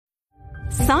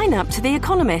Sign up to The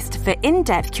Economist for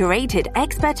in-depth curated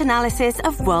expert analysis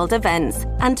of world events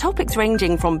and topics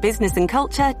ranging from business and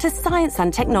culture to science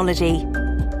and technology.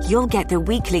 You'll get the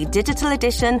weekly digital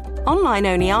edition,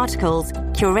 online-only articles,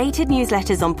 curated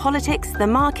newsletters on politics, the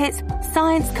markets,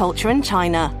 science, culture and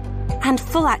China, and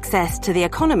full access to The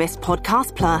Economist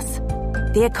Podcast Plus.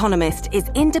 The Economist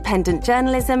is independent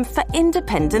journalism for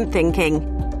independent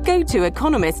thinking. Go to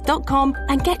economist.com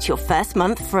and get your first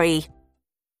month free.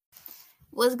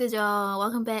 What's good, y'all?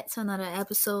 Welcome back to another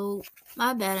episode.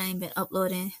 My bad I ain't been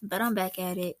uploading, but I'm back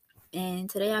at it. And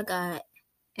today I got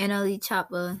NLE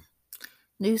Choppa,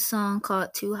 new song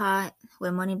called Too Hot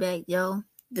with Moneybagg Yo.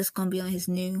 This gonna be on his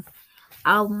new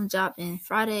album dropping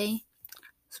Friday.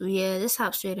 So yeah, let's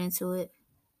hop straight into it.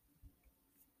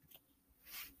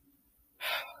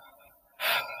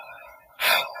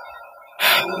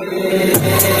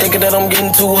 Thinking that I'm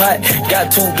getting too hot.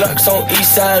 Got 2 Glocks on each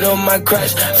side of my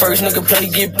crash. First nigga play,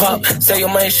 get pop. Say your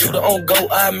man shooter on go,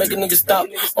 I make a nigga stop.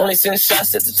 Only send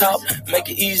shots at the top. Make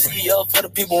it easier for the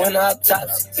people in the hot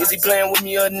tops. Is he playing with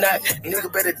me or not?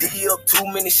 Nigga better D up. Too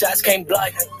many shots, can't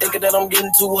block. Thinking that I'm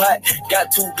getting too hot.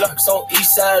 Got 2 Glocks on each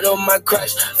side of my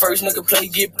crash. First nigga play,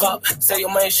 get pop. Say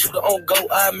your man shooter on go,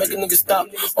 I make a nigga stop.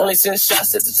 Only send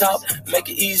shots at the top. Make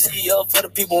it easier for the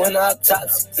people in the hot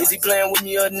tops. Is he playing with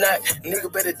me or not?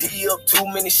 Nigga better D up. Too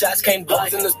many shots, can't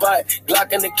block in the spot.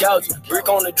 Glock in the couch, brick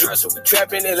on the dresser, we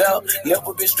trapping it out.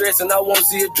 Never been stressing, I won't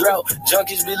see a drought.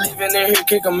 Junkies be living in here,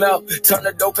 kick them out. Turn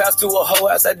the dope house to a hoe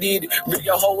house, I did it. Bring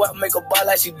your hoe out, make a ball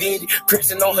like she did it.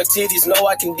 Pressing on her titties, know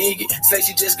I can dig it. Say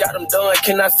she just got them done,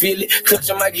 can I feel it?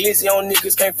 Clutching my glizzy on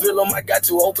niggas, can't feel them. I got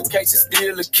 2 open cases,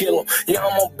 still a kill them. Yeah,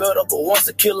 I'm on build up, but once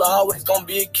a killer, always gonna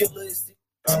be a killer.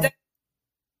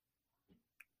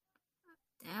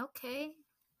 Okay.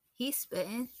 He's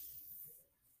spitting.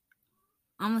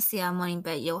 I'm gonna see how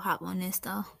Moneybagg Yo hop on this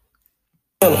though.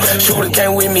 Shooter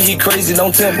came with me, he crazy,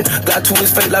 don't tell me. Got to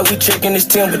his face like we checking his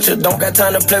temperature. Don't got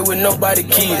time to play with nobody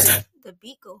kids. The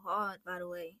beat go hard, by the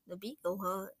way. The beat go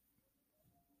hard.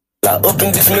 I up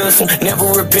and dismiss him, never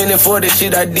repenting for the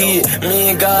shit I did.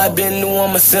 Me and God been knew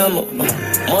I'm a sinner.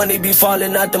 Money be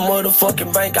falling out the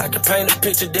motherfucking bank. I can paint a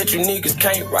picture that you niggas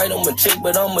can't write on my check,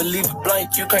 but I'ma leave it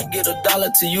blank. You can't get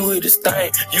 $1 till you hit this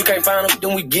thing. You can't find him,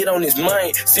 then we get on his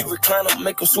mind. See recliner,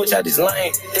 make him switch out his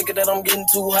lane. Thinking that I'm getting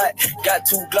too hot. Got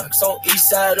 2 Glocks on each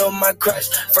side of my crash.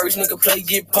 First nigga play,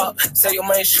 get pop. Say your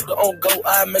man shooter on go,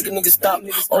 I make a nigga stop.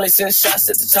 Only send shots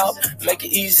at the top. Make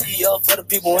it easier for the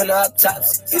people in the hot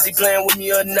tops. Is he playing with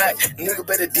me or not? Nigga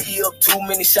better D up. Too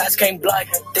many shots, can't block.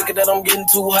 Thinking that I'm getting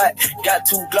too hot. Got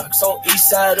 2 Glocks on each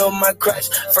side of my crash.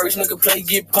 First nigga play,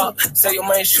 get pop. Say your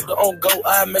man shooter on go,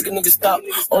 I make a nigga stop.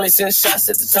 Only send shots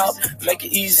at the top. Make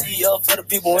it easier for the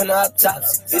people in the hot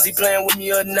tops. Is he playing with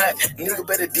me or not? Nigga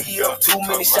better D up. Too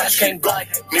many shots, can't block.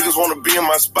 Niggas wanna be in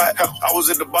my spot. I was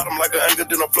at the bottom like an anchor,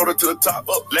 then I floated to the top.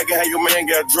 Up, legging how your man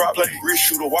got dropped. Wrist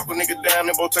shooter, walk a nigga down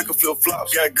and both take a flip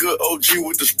flops. Got good OG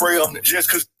with the spray on it,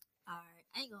 just cause.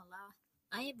 I ain't gonna lie.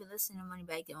 I ain't been listening to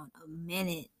Moneybagg Yo in a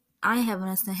minute. I ain't haven't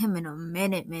listened to him in a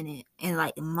minute. In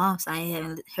like months, I ain't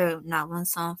haven't heard not one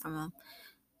song from him.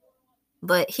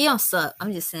 But he don't suck.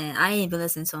 I'm just saying, I ain't been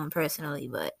listening to him personally,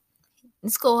 but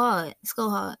it's go hard.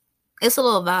 It's a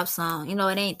little vibe song. You know,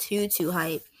 it ain't too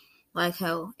hype like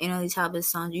how NLE Choppa's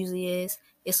song usually is.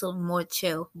 It's a little more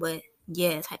chill, but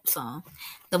yeah, type song.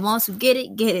 The ones who get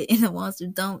it, and the ones who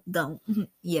don't.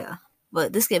 Yeah.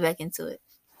 But let's get back into it.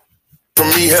 From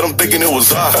me, had them thinking it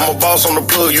was I. I'm a boss on the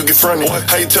plug, you get fronted.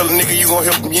 How you tell a nigga you gon'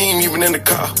 help him? You ain't even in the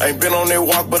car. I ain't been on that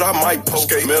walk, but I might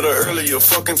post. Met her earlier,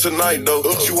 fucking tonight, though.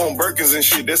 She want Birkins and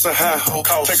shit, that's a high hoe.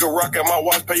 Take a rock at my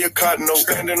watch, pay a cotton note.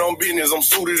 Standing on business, I'm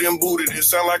suited and booted. It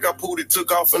sound like I pulled it, took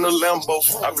off in a Lambo.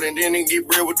 I blend in and get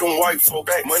bread with them white folk.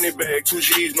 Moneybagg, 2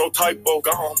 G's, no typo.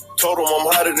 Gone. Told him I'm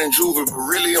hotter than Juve, but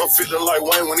really I'm feeling like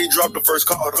Wayne when he dropped the first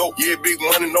card. Go, yeah, big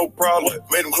money, no problem.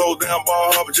 Made him close down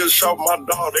Ball Harbor, just shop my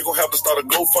dog. They gon' have to start a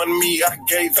GoFundMe. I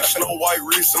gave Snow White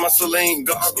wrist and my Celine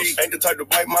goggles. Ain't the type to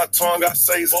bite my tongue, I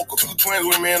say vocal. 2 twins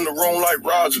with me in the room like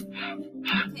Roger.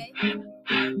 Okay.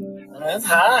 That's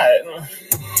hot.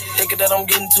 Thinking that I'm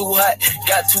getting too hot.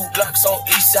 Got 2 Glocks on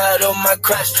each side of my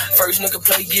crash. First nigga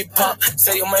play, get pop.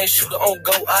 Say your man shooter on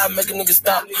go, I make a nigga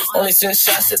stop. Only send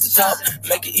shots at the top.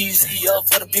 Make it easier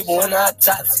for the people in the hot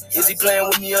tops. Is he playing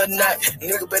with me or not?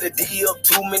 Nigga better D up.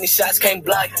 Too many shots, can't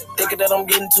block. Thinking that I'm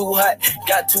getting too hot.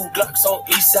 Got 2 Glocks on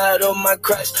each side of my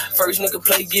crash. First nigga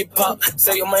play, get pop.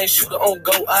 Say your man shooter on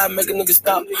go, I make a nigga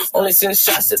stop. Only send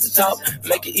shots at the top.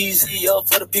 Make it easier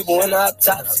for the people in the hot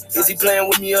tops. Is he playing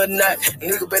with me or not?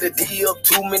 Nigga better D up.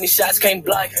 Too many shots, can't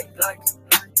block.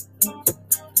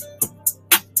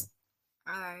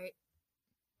 Alright.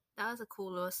 That was a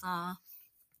cool little song.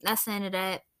 That's the end of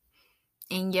that.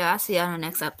 And yeah, I'll see y'all in the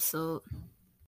next episode.